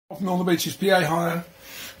Northern Beaches PA hire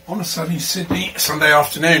on a sunny Sydney Sunday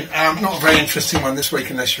afternoon. Not a very interesting one this week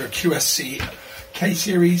unless you're a QSC K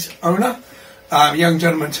series owner. A young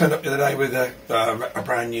gentleman turned up the other day with a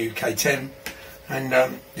brand new K10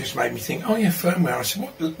 and just made me think, oh yeah, firmware. I said,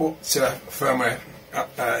 what firmware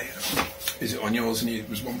is it on yours? And it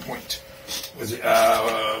was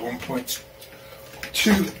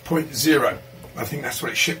 1.2.0. I think that's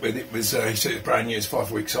what it shipped with. It was he said it was brand new, it's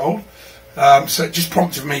 5 weeks old. So it just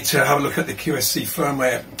prompted me to have a look at the QSC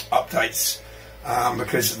firmware updates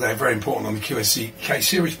because they're very important on the QSC K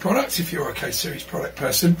series products if you're a K series product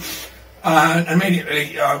person. And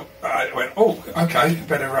immediately I went, oh, okay,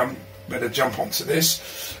 better jump onto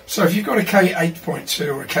this. So if you've got a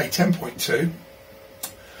K8.2 or a K10.2,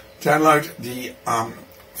 download the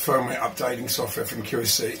firmware updating software from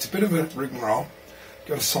QSC. It's a bit of a rigmarole. You've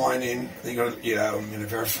got to sign in, then you've got to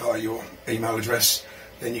verify your email address.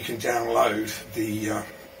 Then you can download the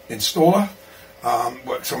installer.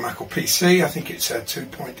 Works on Mac or PC. I think it's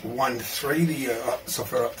 2.13, the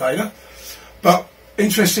software updater. But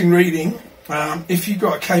interesting reading. If you've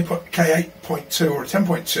got a K8.2 or a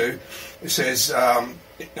 10.2, it says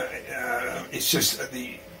it's just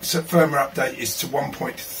the firmware update is to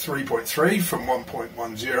 1.3.3 from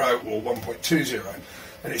 1.10 or 1.20.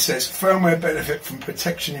 And it says firmware benefit from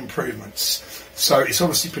protection improvements. So it's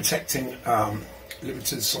obviously protecting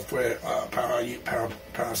limited software, power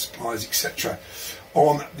supplies, etc.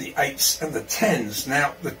 on the 8s and the 10s.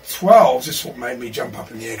 Now the 12s, this is what made me jump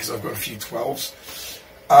up in the air because I've got a few 12s.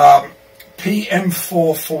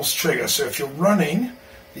 PM4 false trigger. So if you're running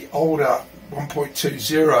the older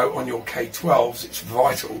 1.20 on your K12s, it's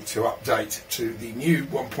vital to update to the new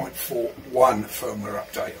 1.41 firmware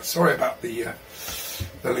update. Sorry about the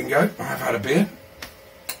lingo. I have had a beer.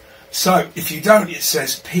 So, if you don't, it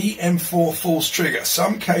says PM4 false trigger.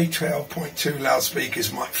 Some K12.2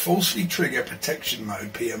 loudspeakers might falsely trigger protection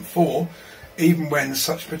mode PM4, even when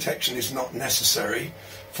such protection is not necessary,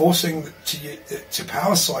 forcing to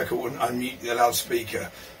power cycle and unmute the loudspeaker.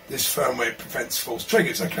 This firmware prevents false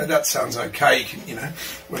triggers. Okay, that sounds okay.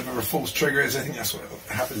 Whatever a false trigger is, I think that's what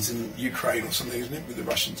happens in Ukraine or something, isn't it, with the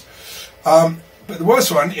Russians? But the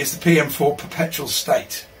worst one is the PM4 perpetual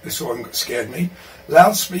state. This one scared me.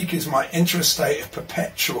 Loudspeakers might enter a state of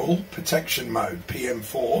perpetual protection mode,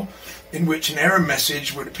 PM4, in which an error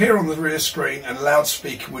message would appear on the rear screen and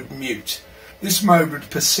loudspeaker would mute. This mode would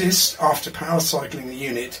persist after power cycling the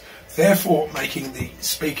unit, therefore making the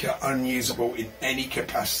speaker unusable in any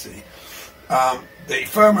capacity. The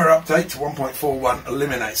firmware update to 1.41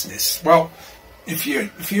 eliminates this. Well, if you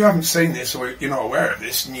haven't seen this or you're not aware of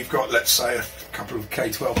this, and you've got, let's say, a couple of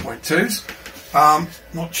K12.2s,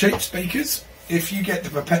 not cheap speakers, if you get the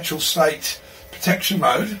perpetual state protection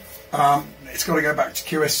mode, it's got to go back to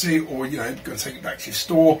QSC or, you've got to take it back to your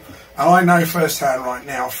store. And I know firsthand right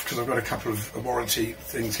now, because I've got a couple of warranty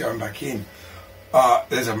things going back in,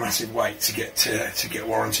 there's a massive wait to get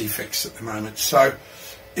warranty fixed at the moment. So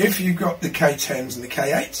if you've got the K10s and the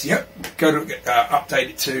K8s, yep, go to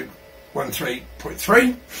update it to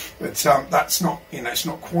 1.3.3, but that's not, it's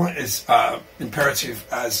not quite as imperative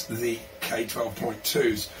as the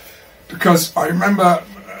K12.2s. Because I remember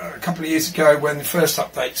a couple of years ago when the first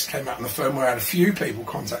updates came out on the firmware, I had a few people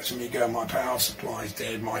contacting me going, my power supply's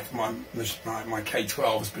dead, my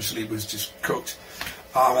K12 especially was just cooked.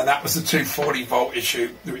 And that was the 240 volt issue,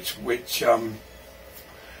 which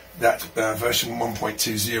that version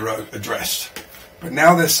 1.20 addressed. But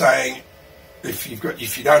now they're saying if you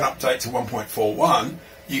don't update to 1.41,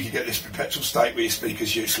 you can get this perpetual state where your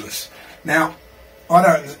speaker's useless. Now,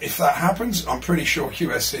 if that happens, I'm pretty sure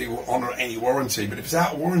QSC will honour any warranty. But if it's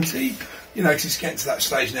out of warranty, because it's getting to that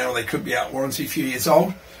stage now, they could be out of warranty a few years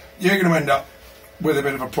old, you're going to end up with a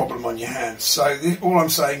bit of a problem on your hands. So all I'm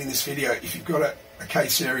saying in this video, if you've got a K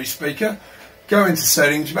series speaker, go into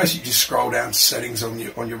settings. Basically, just scroll down to settings on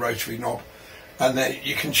your rotary knob, and then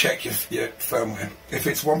you can check your firmware. If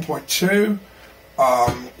it's 1.2,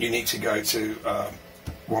 you need to go to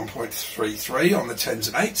 1.33 on the 10s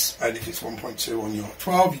and 8s, and if it's 1.2 on your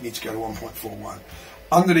 12, you need to go to 1.41.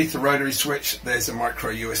 Underneath the rotary switch, there's a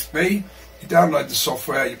micro USB. You download the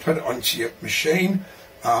software, you put it onto your machine,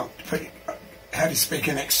 have your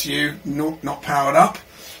speaker next to you, not powered up.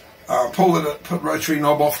 Put rotary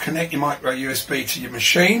knob off, connect your micro USB to your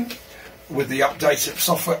machine with the updated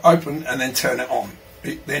software open, and then turn it on.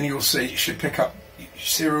 Then you'll see it should pick up your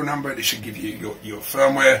serial number, it should give you your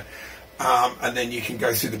firmware. And then you can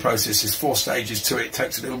go through the process. There's 4 stages to it. It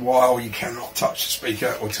takes a little while. You cannot touch the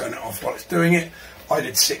speaker or turn it off while it's doing it. I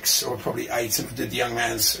did 6 or probably 8, and I did the young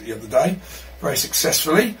man's the other day very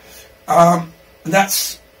successfully. And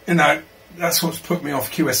that's, that's what's put me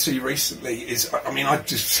off QSC recently. Is, I mean, I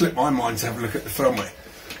just slipped my mind to have a look at the firmware.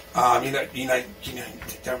 You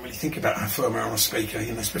don't really think about firmware on a speaker,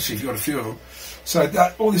 especially if you've got a few of them. So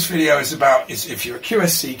that all this video is about is if you're a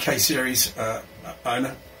QSC K series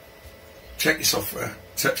owner, check your software,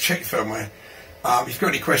 check your firmware. If you've got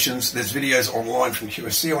any questions, there's videos online from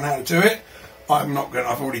QSC on how to do it.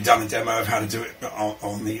 I've already done a demo of how to do it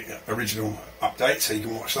on the original update, so you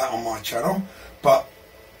can watch that on my channel. But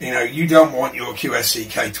you don't want your QSC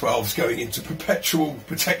K12s going into perpetual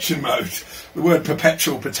protection mode. The word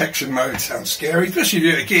perpetual protection mode sounds scary, especially if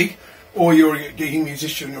you're at a gig or you're a gigging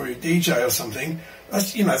musician or you're a DJ or something.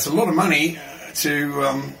 That's it's a lot of money to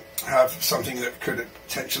have something that could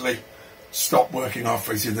potentially stop working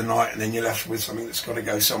halfway through the night, and then you're left with something that's got to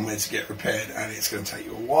go somewhere to get repaired, and it's going to take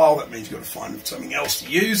you a while. That means you've got to find something else to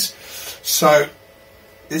use. So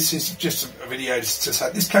this is just a video to say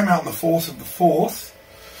this came out on the 4th of the 4th,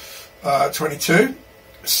 22.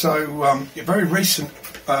 So very recent.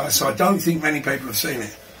 So I don't think many people have seen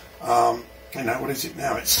it. What is it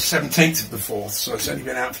now? It's 17th of the 4th, so it's only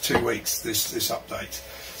been out for 2 weeks. This update.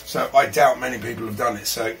 So I doubt many people have done it.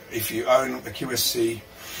 So if you own a QSC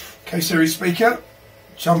K series speaker,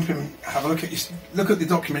 jump in, have a look at the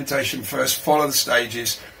documentation first, follow the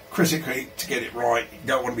stages critically to get it right. You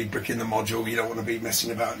don't want to be bricking the module, you don't want to be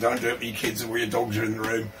messing about, don't do it with your kids or your dogs are in the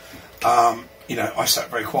room. I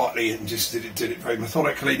sat very quietly and just did it very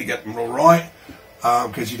methodically to get them all right,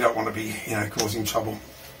 because you don't want to be causing trouble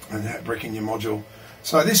and bricking your module.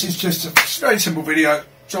 So this is just a very simple video.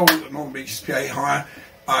 Joel at Northern Beaches P8 Hire.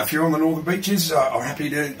 If you're on the Northern Beaches, I'm happy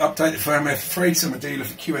to update the firmware for free. So I'm a dealer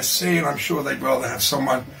for QSC, and I'm sure they'd rather have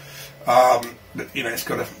someone that it's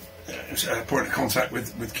got a point of contact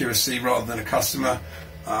with QSC rather than a customer.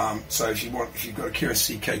 So if you've got a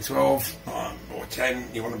QSC K12 or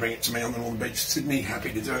 10, you want to bring it to me on the Northern Beaches, Sydney,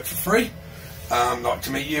 happy to do it for free. Like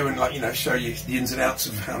to meet you and show you the ins and outs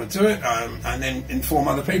of how to do it, and then inform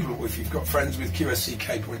other people. If you've got friends with QSC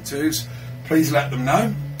K.2s, please let them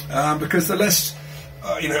know, because the less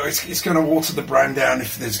it's going to water the brand down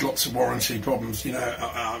if there's lots of warranty problems.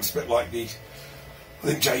 It's a bit like I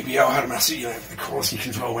think JBL had a massive, the quality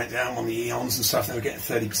control went down on the Eons and stuff. They were getting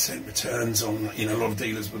 30% returns on, a lot of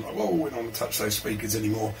dealers were like, whoa, we don't want to touch those speakers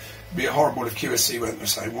anymore. It'd be horrible if QSC went the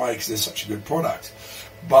same way because they're such a good product.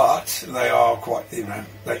 But they are quite,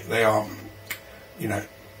 they are,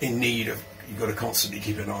 in need of, you've got to constantly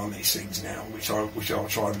keep an eye on these things now, which I'll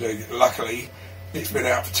try and do. Luckily, it's been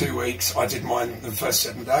out for 2 weeks. I did mine the first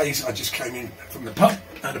 7 days. I just came in from the pub,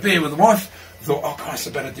 had a beer with the wife. I thought, oh Christ,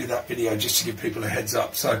 I better do that video just to give people a heads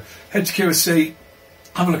up. So head to QSC,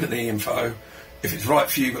 have a look at the info. If it's right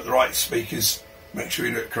for you, got the right speakers, make sure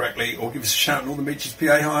you do it correctly, or give us a shout, Northern Beaches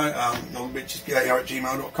PA Hire,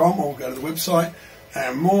 northernbeachespa@gmail.com, or go to the website. And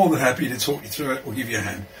I'm more than happy to talk you through it or give you a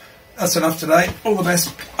hand. That's enough today. All the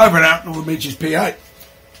best. Over and out, Northern Beaches PA.